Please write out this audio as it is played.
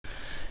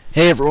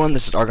Hey everyone,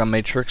 this is Argon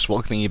Matrix,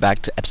 welcoming you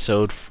back to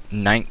episode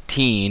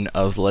 19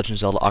 of The Legend of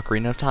Zelda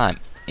Ocarina of Time.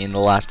 In the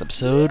last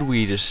episode,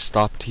 we just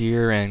stopped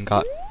here and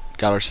got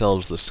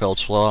ourselves the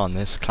Skulltula on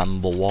this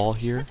climbable wall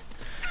here.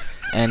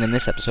 And in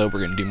this episode, we're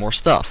going to do more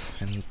stuff.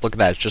 And look at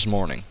that, it's just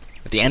morning.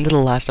 At the end of the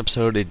last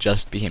episode, it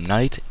just became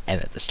night, and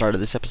at the start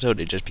of this episode,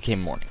 it just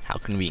became morning. How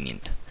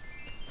convenient.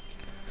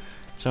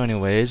 So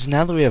anyways,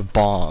 now that we have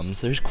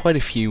bombs, there's quite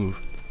a few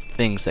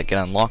things that get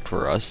unlocked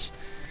for us.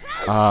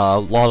 A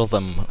lot of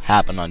them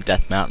happen on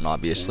Death Mountain,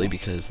 obviously,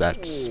 because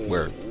that's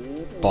where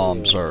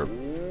bombs are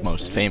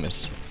most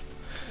famous.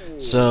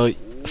 So,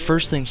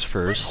 first things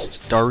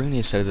first,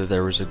 Daruni said that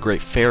there was a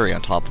great fairy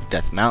on top of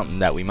Death Mountain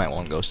that we might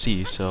want to go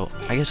see, so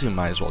I guess we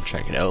might as well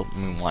check it out. I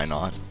mean, why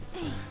not?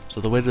 So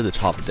the way to the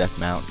top of Death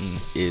Mountain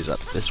is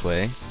up this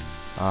way.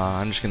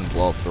 I'm just going to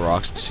blow up the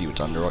rocks to see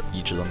what's under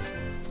each of them.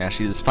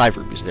 Actually, there's 5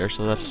 rubies there,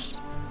 so that's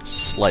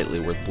slightly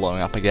worth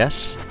blowing up, I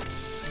guess.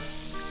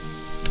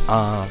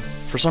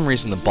 For some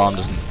reason, the bomb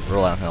doesn't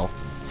roll downhill.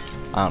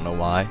 I don't know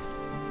why.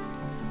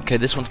 Okay,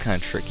 this one's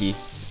kind of tricky.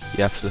 You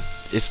have to...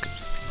 It's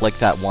like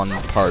that one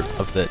part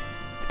of the...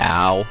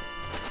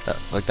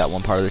 like that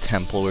one part of the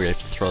temple where you have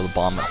to throw the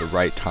bomb at the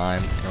right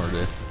time in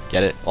order to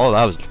get it. Oh,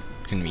 that was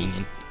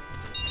convenient.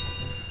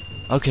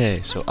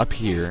 Okay, so up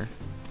here...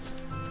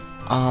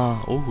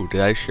 oh, did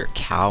I just hear a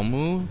cow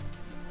moo?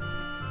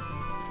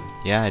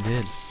 Yeah, I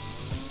did.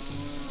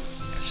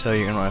 So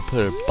you're gonna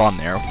put a bomb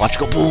there. Watch it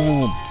go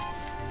boom!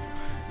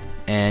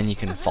 And you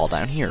can fall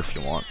down here if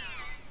you want.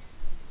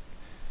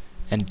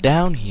 And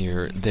down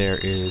here, there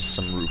is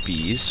some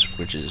rupees,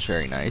 which is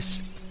very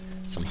nice.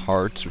 Some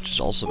hearts, which is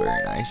also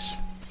very nice.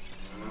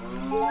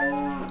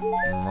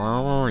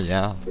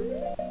 Yeah.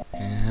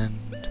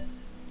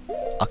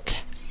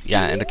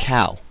 And a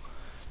cow.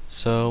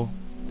 So,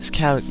 this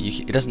cow,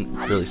 it doesn't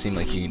really seem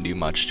like you can do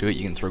much to it.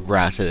 You can throw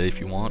grass at it if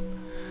you want.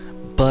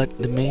 But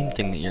the main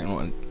thing that you're going to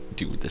want to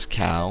do with this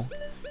cow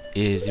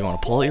is you want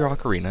to pull out your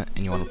ocarina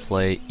and you want to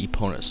play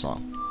Epona's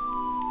song.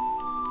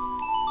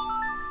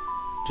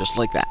 Just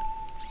like that.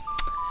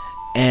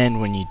 And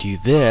when you do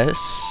this...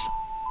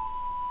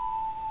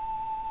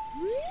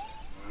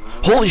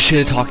 Holy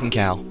shit, a talking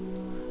cow!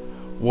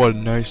 What a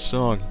nice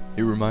song.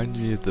 It reminds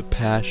me of the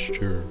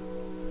pasture.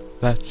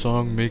 That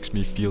song makes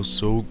me feel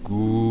so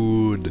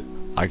good.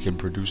 I can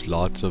produce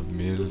lots of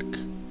milk.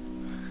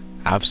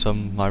 Have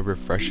some of my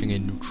refreshing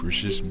and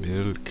nutritious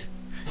milk.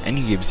 And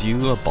he gives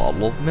you a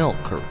bottle of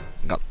milk, or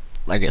not,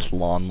 I guess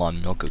Lon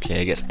milk,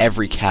 okay? I guess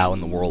every cow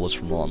in the world is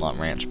from Lon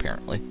Ranch,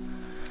 apparently.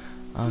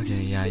 Okay,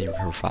 yeah, you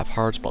recover 5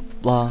 hearts, blah,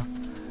 blah,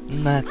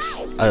 and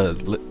that's a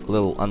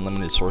little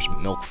unlimited source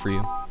of milk for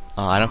you.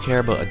 I don't care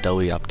about a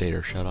Dolly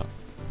updater, shut up.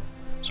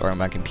 Sorry,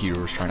 my computer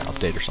was trying to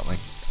update or something.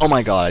 Oh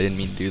my god, I didn't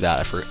mean to do that,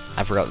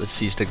 I forgot the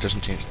C-stick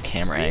doesn't change the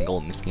camera angle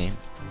in this game.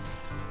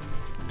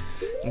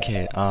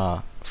 Okay,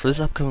 for this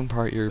upcoming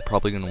part, you're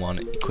probably going to want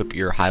to equip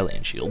your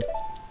Highland Shield.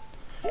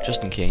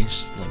 Just in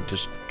case, like,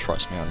 just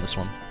trust me on this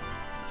one.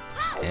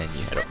 And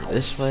you head over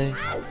this way.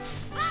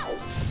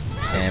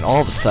 And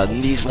all of a sudden,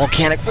 these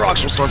volcanic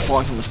rocks will start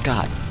falling from the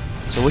sky.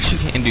 So what you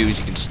can do is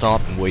you can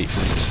stop and wait for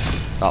them to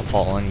stop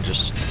falling.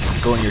 Just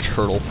go in your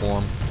turtle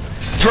form.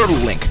 Turtle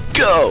Link,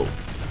 go!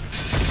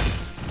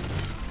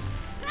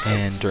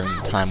 And during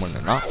the time when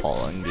they're not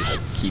falling, just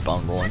keep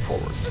on rolling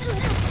forward.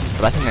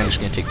 But I think I'm just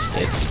going to take the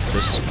hits,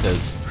 just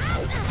because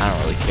I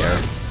don't really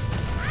care.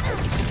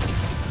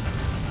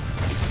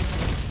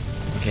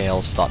 Okay,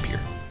 I'll stop here.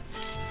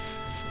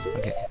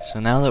 Okay, so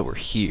now that we're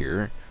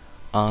here,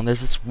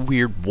 there's this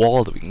weird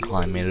wall that we can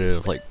climb made out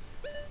of, like,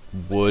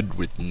 wood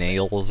with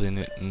nails in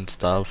it and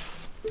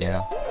stuff.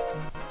 Yeah.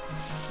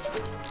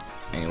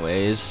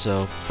 Anyways,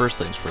 so first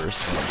things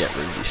first, I'm gonna get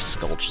rid of these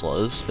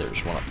Skulltulas.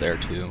 There's one up there,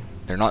 too.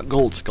 They're not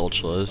gold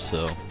Skulltulas,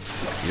 so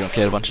you don't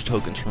get a bunch of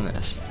tokens from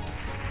this.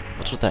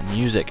 What's with that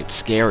music? It's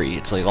scary.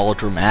 It's, like, all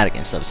dramatic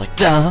and stuff. It's like,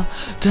 da,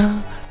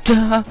 da,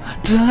 da,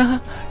 da,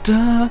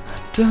 da,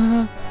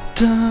 da,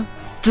 da,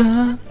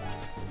 da.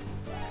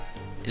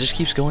 It just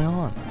keeps going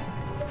on.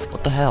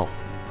 What the hell?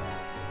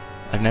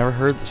 I've never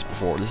heard this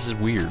before. This is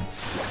weird.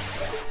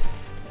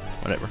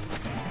 Whatever.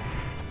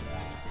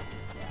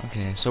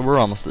 Okay, so we're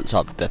almost at the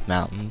top of Death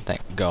Mountain,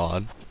 thank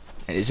God.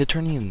 And is it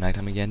turning into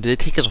nighttime again? Did it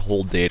take us a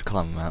whole day to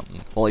climb a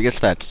mountain? Well, I guess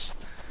that's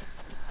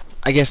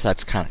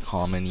kind of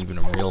common even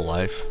in real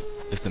life,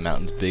 if the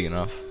mountain's big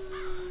enough.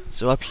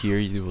 So up here,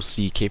 you will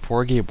see Cape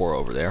Gabor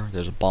over there.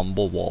 There's a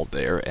bumble wall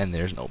there, and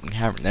there's an open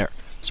cavern there.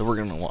 So we're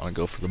going to want to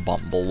go for the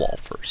bumble wall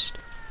first.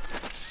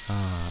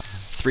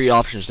 3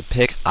 options to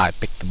pick. I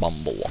picked the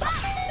bumble wall.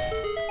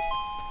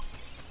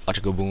 Watch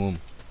it go boom.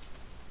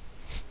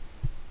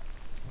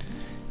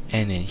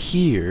 And in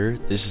here,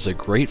 this is a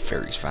great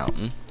fairy's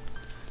fountain.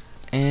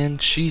 And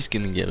she's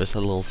gonna give us a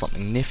little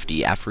something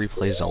nifty after we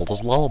play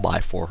Zelda's lullaby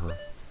for her.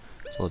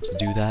 So let's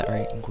do that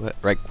right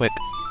quick.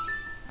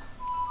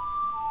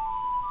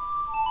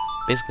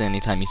 Basically,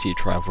 anytime you see a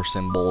traveler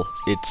symbol,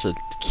 it's a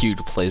cue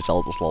to play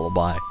Zelda's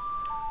lullaby.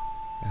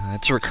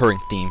 It's a recurring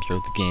theme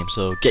throughout the game,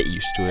 so get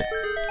used to it.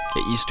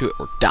 Get used to it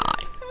or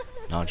die.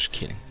 No, I'm just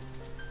kidding.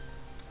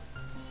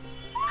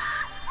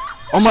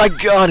 Oh my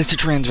god, it's a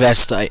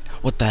transvestite!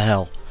 What the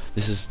hell?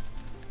 This is...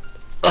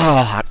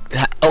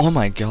 oh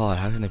my god,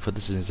 how can they put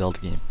this in a Zelda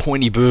game?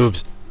 Pointy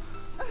boobs!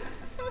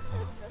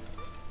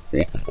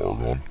 Welcome,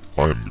 Argon.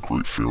 I am the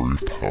Great Fairy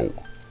of Power.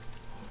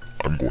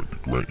 I'm going to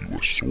grant you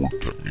a sword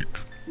technique.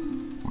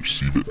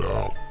 Receive it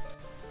now.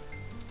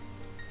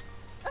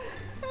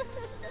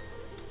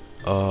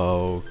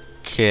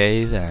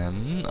 Okay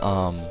then,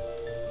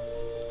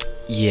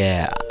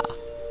 yeah.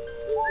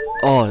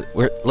 Oh,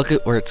 look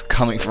at where it's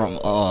coming from.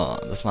 Oh,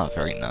 that's not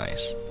very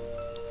nice.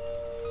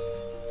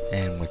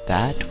 And with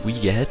that, we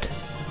get...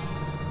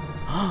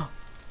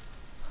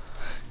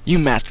 You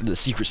mastered the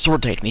secret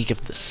sword technique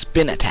of the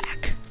spin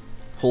attack.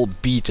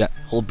 Hold B to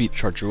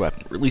charge your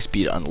weapon. Release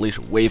B to unleash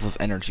a wave of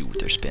energy with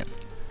your spin.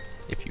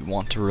 If you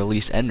want to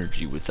release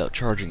energy without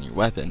charging your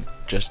weapon,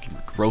 just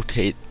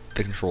rotate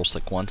the control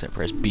stick once and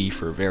press B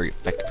for a very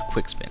effective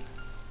quick spin.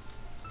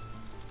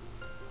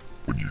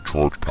 When you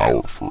charge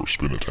power for a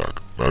spin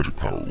attack, magic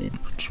power will be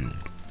consumed.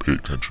 Pay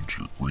attention to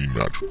your green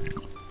magic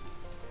meter.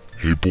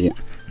 Hey boy,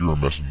 you're a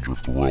messenger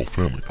of the royal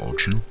family,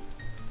 aren't you?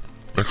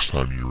 Next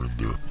time you're in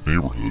their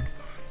neighborhood,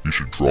 you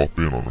should drop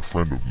in on a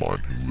friend of mine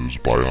who lives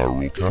by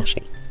Hyrule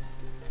Castle.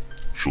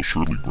 She'll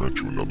surely grant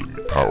you another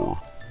new power.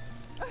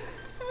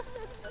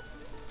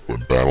 When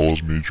battle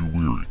has made you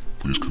weary,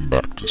 please come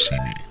back to see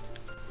me.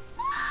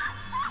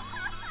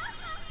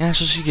 Yeah,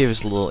 so she gave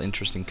us a little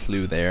interesting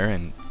clue there,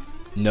 and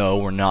no,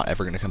 we're not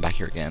ever going to come back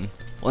here again.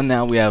 Well,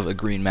 now we have a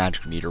green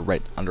magic meter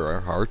right under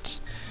our hearts,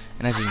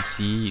 and as you can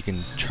see, you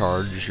can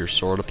charge your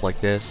sword up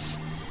like this,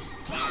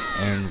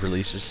 and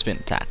release a spin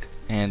attack.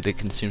 And it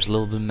consumes a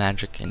little bit of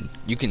magic, and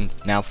you can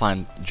now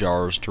find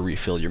jars to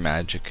refill your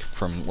magic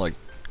from, like,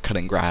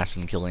 cutting grass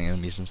and killing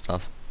enemies and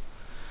stuff.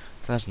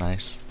 That's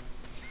nice.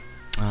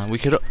 We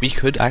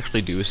could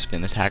actually do a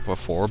spin attack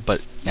before,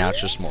 but now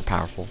it's just more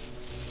powerful.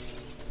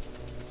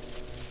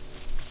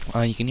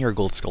 You can hear a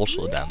gold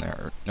Skulltula down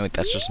there. No, wait,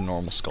 that's just a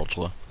normal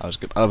Skulltula. I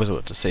was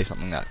about to say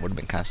something that would have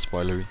been kind of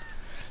spoilery.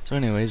 So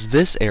anyways,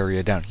 this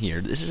area down here,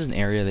 this is an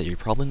area that you're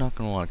probably not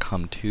going to want to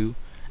come to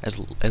as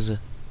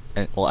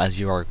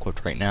you are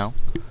equipped right now.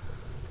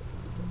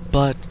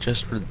 But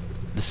just for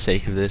the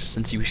sake of this,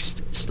 since you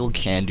still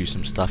can do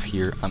some stuff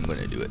here, I'm going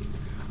to do it.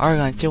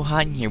 Argon, it's so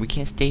hot in here, we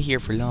can't stay here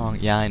for long.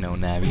 Yeah, I know,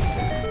 Navi.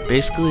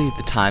 Basically,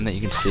 the time that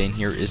you can stay in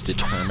here is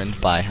determined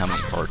by how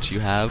many hearts you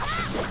have.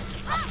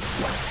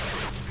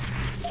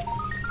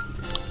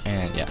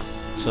 And yeah,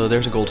 so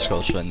there's a gold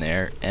Skulltula in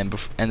there, and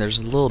there's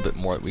a little bit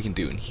more that we can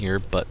do in here,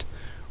 but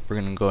we're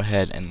gonna go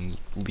ahead and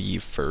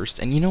leave first.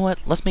 And you know what?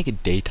 Let's make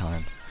it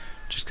daytime,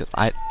 just because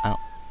I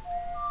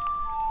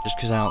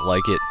don't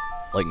like it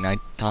like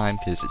nighttime,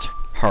 because it's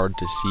hard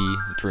to see.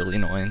 It's really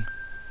annoying.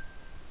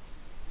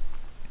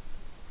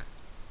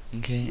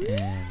 Okay,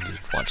 and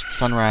watch the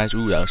sunrise.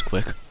 Ooh, that was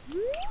quick.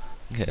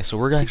 Okay, so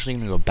we're actually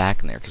gonna go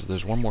back in there because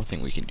there's one more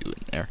thing we can do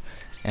in there,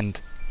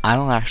 and I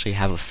don't actually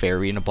have a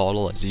fairy in a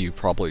bottle, as you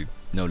probably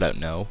no doubt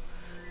know,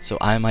 so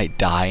I might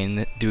die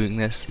in doing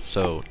this,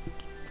 so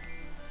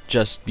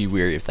just be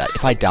wary of that.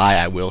 If I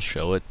die, I will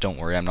show it. Don't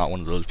worry, I'm not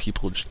one of those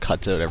people who just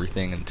cuts out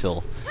everything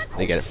until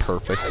they get it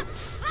perfect.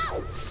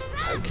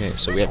 Okay,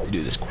 so we have to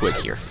do this quick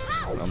here.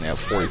 We only have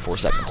 44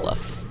 seconds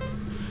left.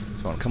 So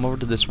you want to come over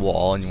to this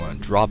wall, and you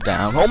want to drop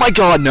down. Oh my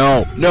god,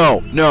 no! No!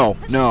 No!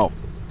 No!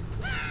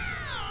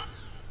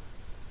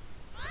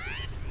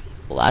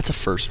 Well, that's a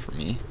first for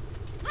me.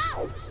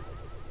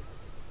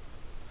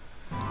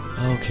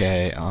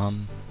 Okay, jeez.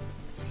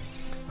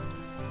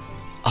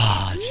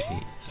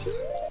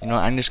 You know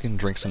what, I'm just gonna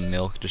drink some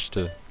milk just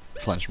to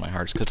replenish my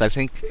hearts, because I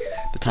think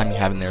the time you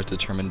have in there is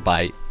determined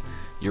by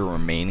your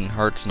remaining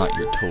hearts, not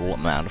your total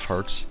amount of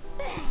hearts.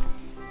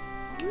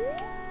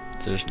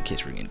 So just in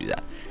case we're gonna do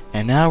that.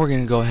 And now we're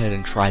gonna go ahead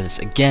and try this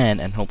again,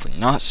 and hopefully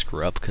not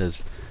screw up,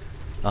 because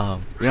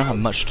we don't have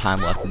much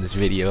time left in this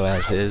video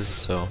as is,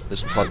 so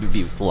this will probably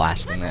be the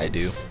last thing that I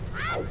do.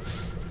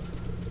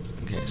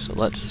 Okay, so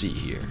let's see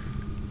here.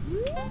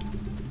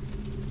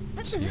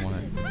 So you want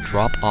to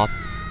drop off.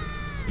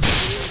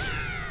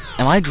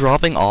 Am I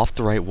dropping off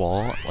the right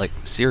wall? Like,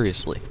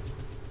 seriously.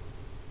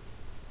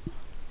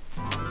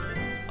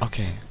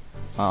 Okay.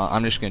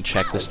 I'm just going to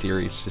check this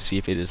theory to see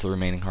if it is the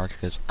remaining heart,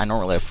 because I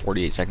normally have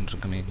 48 seconds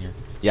when coming in here.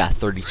 Yeah,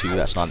 32.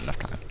 That's not enough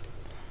time.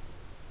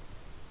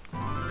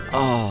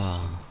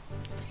 Oh.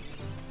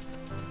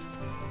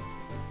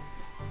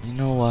 You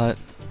know what?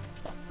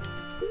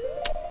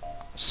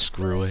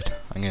 Screw it.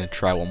 I'm going to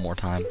try one more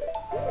time.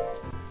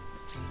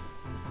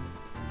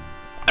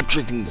 I'm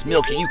drinking this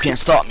milk and you can't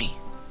stop me.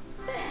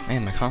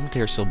 Man, my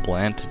commentary is so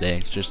bland today.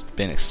 It's just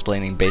been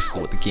explaining basically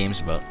what the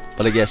game's about.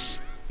 But I guess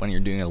when you're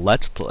doing a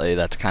let's play,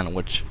 that's kind of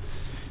what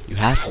you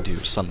have to do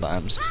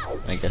sometimes.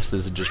 I guess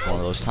this is just one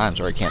of those times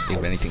where I can't think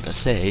of anything to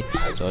say,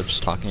 so I'm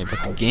just talking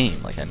about the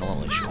game like I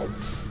normally should.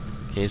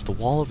 Okay, is the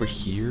wall over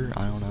here?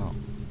 I don't know.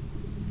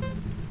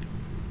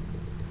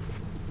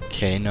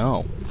 Okay,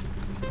 no.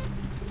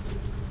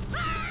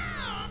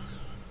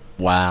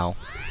 Wow.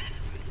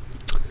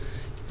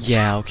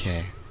 Yeah,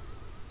 okay.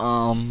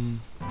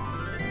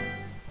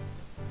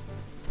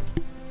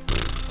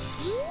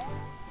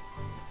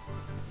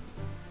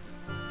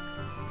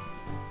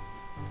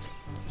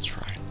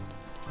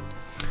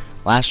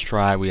 Last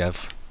try, we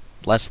have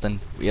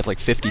like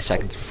 50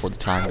 seconds before the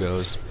time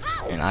goes,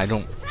 and I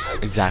don't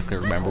exactly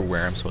remember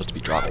where I'm supposed to be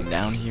dropping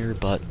down here,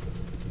 but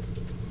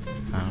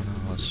I don't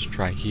know. Let's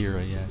try here,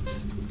 I guess.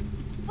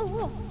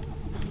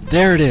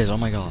 There it is. Oh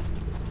my god.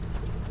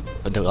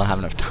 But do I have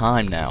enough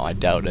time now? I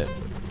doubt it.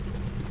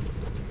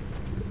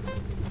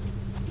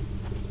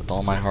 With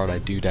all my heart, I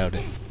do doubt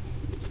it.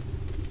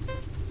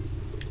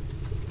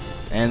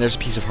 And there's a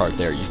piece of heart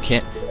there. You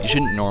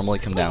shouldn't normally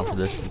come down for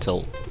this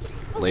until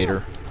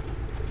later.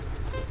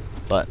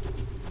 But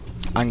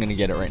I'm gonna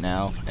get it right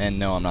now. And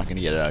no, I'm not gonna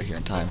get it out here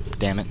in time.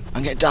 Damn it.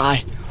 I'm gonna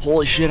die.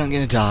 Holy shit, I'm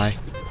gonna die.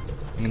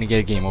 I'm gonna get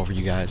a game over,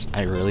 you guys.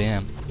 I really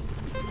am.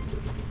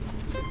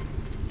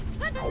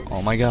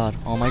 Oh my god.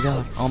 Oh my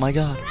god. Oh my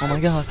god. Oh my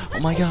god. Oh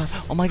my god.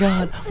 Oh my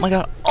god. Oh my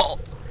god. Oh